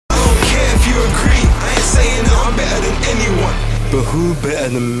agree. I ain't saying that I'm better than anyone, but who better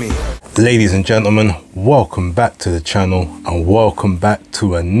than me? Ladies and gentlemen, welcome back to the channel and welcome back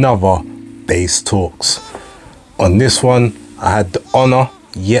to another Bass Talks. On this one, I had the honor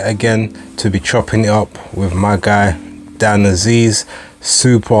yet again to be chopping it up with my guy Dan Azeez,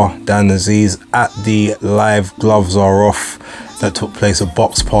 Super Dan Azeez, at the live Gloves Are Off that took place at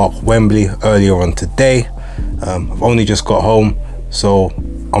Box Park, Wembley earlier on today. I've only just got home, so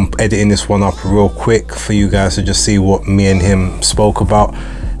I'm editing this one up real quick for you guys to just see what me and him spoke about.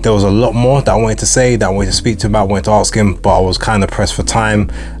 There was a lot more that I wanted to say, that I wanted to speak to him about, I wanted to ask him, but I was kind of pressed for time.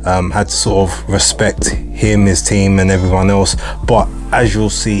 Had to sort of respect him, his team and everyone else. But as you'll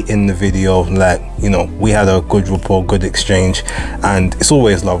see in the video, like, you know, we had a good rapport, good exchange, and it's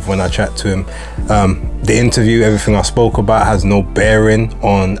always love when I chat to him. The interview, everything I spoke about has no bearing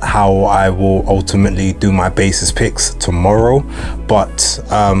on how I will ultimately do my basis picks tomorrow. But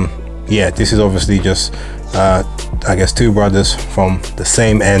yeah, this is obviously just I guess two brothers from the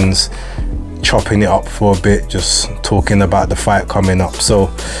same ends chopping it up for a bit, just talking about the fight coming up. So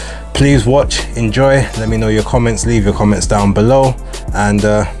please watch, enjoy, let me know your comments, leave your comments down below, and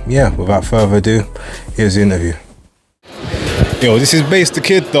yeah, without further ado, here's the interview. Yo, this is Bass the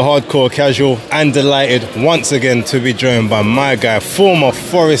Kid, the hardcore casual, and delighted once again to be joined by my guy, former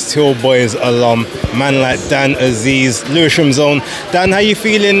Forest Hill Boys alum, man like Dan Azeez, Lewisham Zone. Dan, how you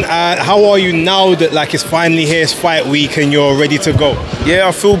feeling? How are you now that like it's finally here, it's fight week and you're ready to go? Yeah,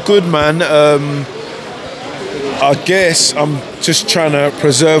 I feel good, man. I guess I'm just trying to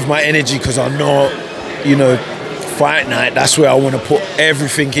preserve my energy because I know, you know, fight night, that's where I want to put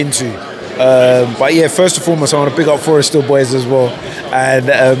everything into. But yeah, first and foremost, I want to big up Forest Hill Boys as well. And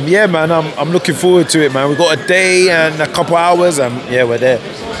yeah, man, I'm looking forward to it, man. We've got a day and a couple hours, and yeah, we're there.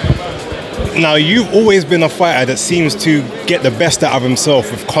 Now, you've always been a fighter that seems to get the best out of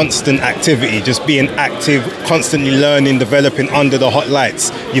himself with constant activity, just being active, constantly learning, developing under the hot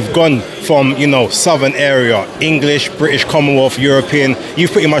lights. You've gone from, you know, southern area, English, British, Commonwealth, European.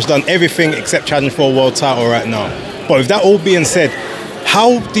 You've pretty much done everything except challenge for a world title right now. But with that all being said,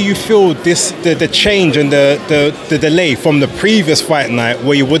 how do you feel the change and the delay from the previous fight night,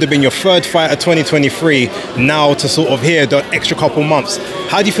 where you would have been your third fight of 2023, now to sort of here, the extra couple months?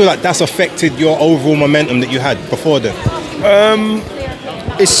 How do you feel like that's affected your overall momentum that you had before then?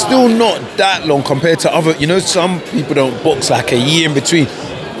 It's still not that long compared to other, you know, some people don't box like a year in between.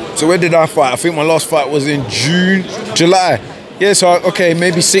 So when did I fight? I think my last fight was in July. Yeah, so okay,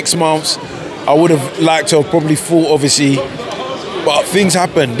 maybe 6 months. I would have liked to have probably fought, obviously, but things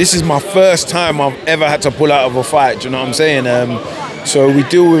happen. This is my first time I've ever had to pull out of a fight, do you know what I'm saying? So we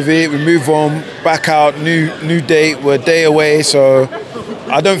deal with it, we move on, back out, new date, we're a day away, so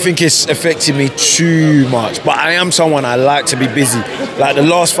I don't think it's affected me too much. But I am someone, I like to be busy. Like the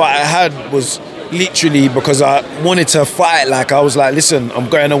last fight I had was literally because I wanted to fight. Like I was like, listen, I'm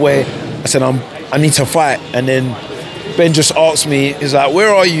going away. I said, I need to fight. And then Ben just asked me, he's like, where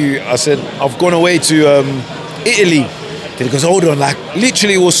are you? I said, I've gone away to Italy. He goes, hold on, like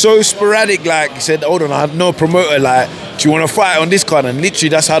literally it was so sporadic. Like he said, hold on, I had no promoter, like, do you want to fight on this card? And literally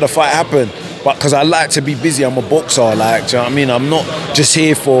that's how the fight happened. But because I like to be busy, I'm a boxer, like, do you know what I mean? I'm not just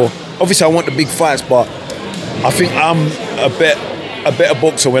here for, obviously I want the big fights, but I think I'm a better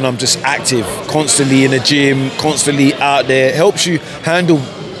boxer when I'm just active, constantly in the gym, constantly out there. It helps you handle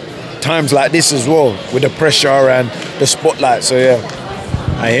times like this as well, with the pressure and the spotlight, so yeah.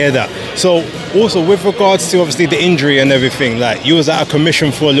 I hear that. So also with regards to obviously the injury and everything, like you was out of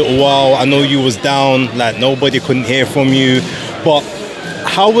commission for a little while. I know you was down, like nobody couldn't hear from you. But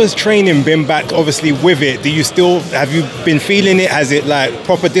how has training been back obviously with it? Do you still, have you been feeling it? Has it like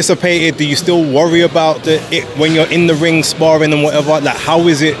proper dissipated? Do you still worry about it when you're in the ring sparring and whatever? Like how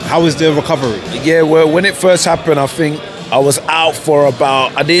is it, how is the recovery? Yeah, well, when it first happened, I think I was out for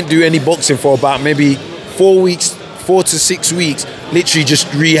about, I didn't do any boxing for about maybe 4 weeks, 4 to 6 weeks, literally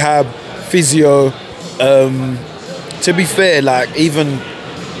just rehab, physio. To be fair, like even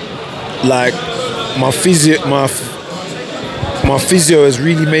like my physio has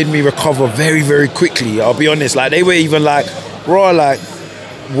really made me recover very, very quickly. I'll be honest. Like they were even like, raw, like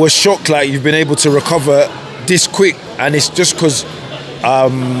was shocked like you've been able to recover this quick, and it's just because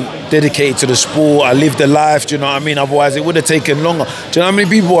I'm dedicated to the sport. I live the life. Do you know what I mean? Otherwise, it would have taken longer. Do you know how many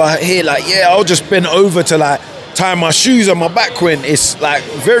people are here like, yeah, I'll just bend over to like tie my shoes on my back when it's like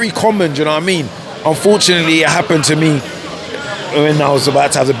very common, do you know what I mean? Unfortunately, it happened to me when I was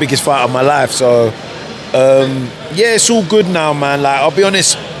about to have the biggest fight of my life. So, yeah, it's all good now, man. Like, I'll be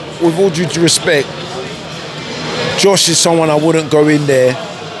honest, with all due respect, Josh is someone I wouldn't go in there.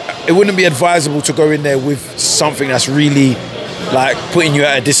 It wouldn't be advisable to go in there with something that's really like putting you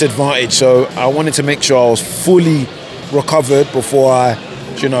at a disadvantage. So I wanted to make sure I was fully recovered before I,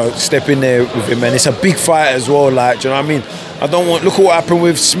 you know, step in there with him. And it's a big fight as well. Like, do you know what I mean? I don't want. Look at what happened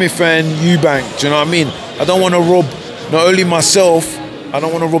with Smith and Eubank. Do you know what I mean? I don't want to rob not only myself. I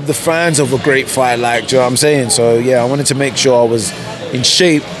don't want to rob the fans of a great fight. Like, do you know what I'm saying? So yeah, I wanted to make sure I was in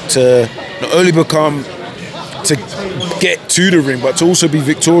shape to not only to get to the ring, but to also be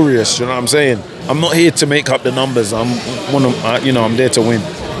victorious. You know what I'm saying? I'm not here to make up the numbers. I'm there to win.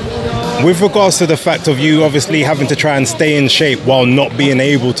 With regards to the fact of you obviously having to try and stay in shape while not being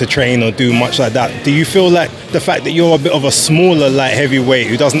able to train or do much like that, do you feel like the fact that you're a bit of a smaller light heavyweight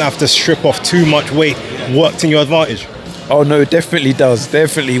who doesn't have to strip off too much weight worked in your advantage? Oh no, it definitely does.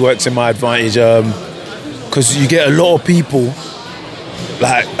 Definitely works in my advantage. Because you get a lot of people,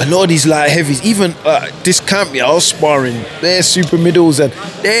 like a lot of these light heavies, even this camp, I was sparring, they're super middles and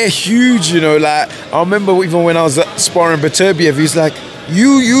they're huge, you know. Like I remember even when I was sparring Beterbiev, he's like,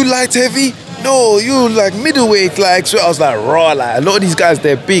 you light heavy? No, you like middleweight. Like, so I was like, raw. Like a lot of these guys,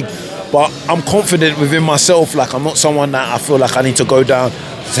 they're big, but I'm confident within myself. Like I'm not someone that I feel like I need to go down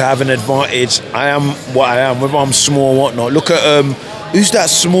to have an advantage. I am what I am, whether I'm small or whatnot. Look at who's that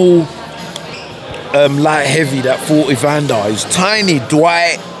small light heavy that fought Evander? He's tiny.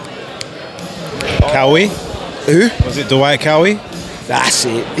 Dwight Cowie? Who? Was it Dwight Cowie? That's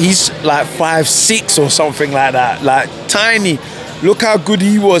it. He's like 5'6" or something like that. Like tiny. Look how good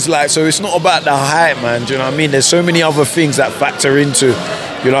he was. Like, so it's not about the height, man. Do you know what I mean? There's so many other things that factor into,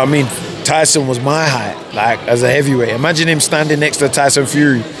 you know what I mean? Tyson was my height, like as a heavyweight. Imagine him standing next to Tyson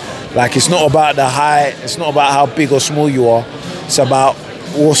Fury. Like, it's not about the height. It's not about how big or small you are. It's about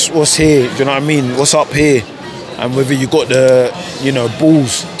what's here. Do you know what I mean? What's up here? And whether you got the, you know,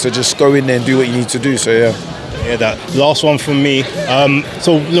 balls to just go in there and do what you need to do. So yeah. Yeah, that last one from me.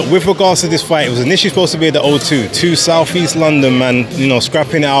 So look, with regards to this fight, it was initially supposed to be at the O2, to Southeast London, man. You know,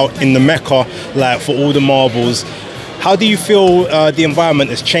 scrapping it out in the Mecca, like for all the marbles. How do you feel the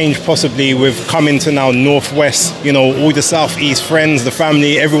environment has changed possibly with coming to now Northwest? You know, all the Southeast friends, the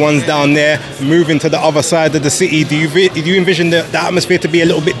family, everyone's down there, moving to the other side of the city. Do you envision the atmosphere to be a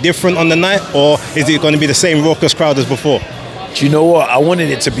little bit different on the night, or is it going to be the same raucous crowd as before? Do you know what? I wanted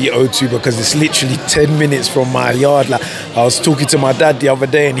it to be O2 because it's literally 10 minutes from my yard. Like, I was talking to my dad the other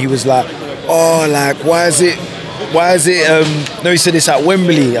day and he was like, oh, like, why is it, no, he said it's at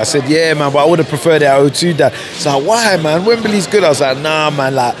Wembley. I said, yeah, man, but I would have preferred it at O2, Dad. He's like, why, man? Wembley's good. I was like, nah,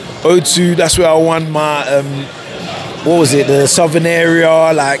 man, like, O2, that's where I won my, what was it, the southern area.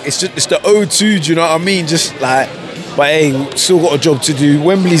 Like, it's the O2, do you know what I mean? Just like, but hey, still got a job to do.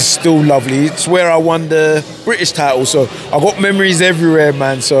 Wembley's still lovely. It's where I won the British title. So I got memories everywhere,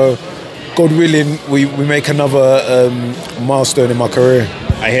 man. So God willing, we make another milestone in my career.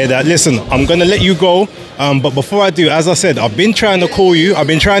 I hear that. Listen, I'm going to let you go. But before I do, as I said, I've been trying to call you. I've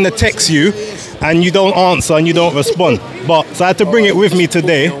been trying to text you. And you don't answer and you don't respond. So I had to bring it with me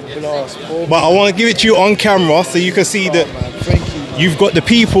today. But I want to give it to you on camera so you can see that. You've got the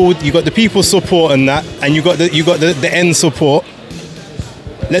people support and that, and you got the end support.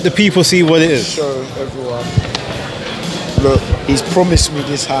 Let the people see what it is. Show everyone. Look, he's promised me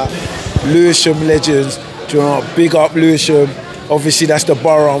this hat. Lewisham legends. Do you know what? Big up Lewisham. Obviously, that's the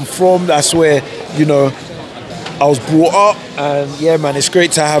borough I'm from. That's where, you know, I was brought up. And yeah, man, it's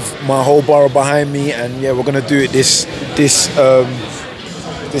great to have my whole borough behind me. And yeah, we're gonna do it this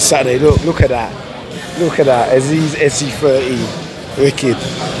Saturday. Look at that. Look at that. Azeez SC30. Wicked.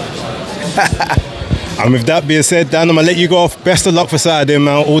 And with that being said, Dan, I'm gonna let you go off. Best of luck for Saturday,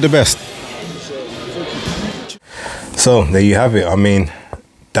 man. All the best. So there you have it. I mean,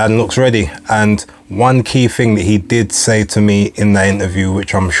 Dan looks ready. And one key thing that he did say to me in that interview,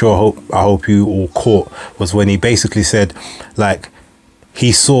 which I'm sure I hope you all caught, was when he basically said, like,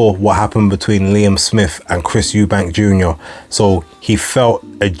 he saw what happened between Liam Smith and Chris Eubank Jr. So he felt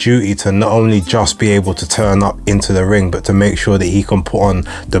a duty to not only just be able to turn up into the ring, but to make sure that he can put on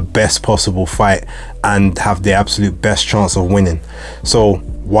the best possible fight and have the absolute best chance of winning. So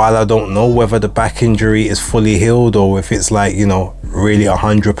while I don't know whether the back injury is fully healed or if it's like, you know, really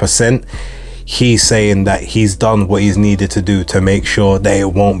 100%, he's saying that he's done what he's needed to do to make sure that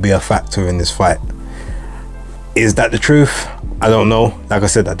it won't be a factor in this fight. Is that the truth? I don't know. Like I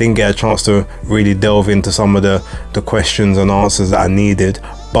said, I didn't get a chance to really delve into some of the questions and answers that I needed,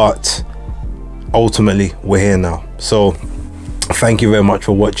 but ultimately we're here now. So thank you very much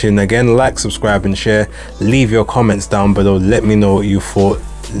for watching. Again, like, subscribe and share. Leave your comments down below. Let me know what you thought.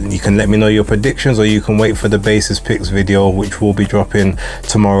 You can let me know your predictions, or you can wait for the basis picks video, which will be dropping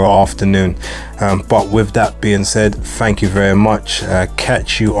tomorrow afternoon. But with that being said, thank you very much.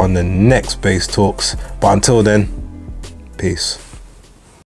 Catch you on the next Base Talks, but until then, peace.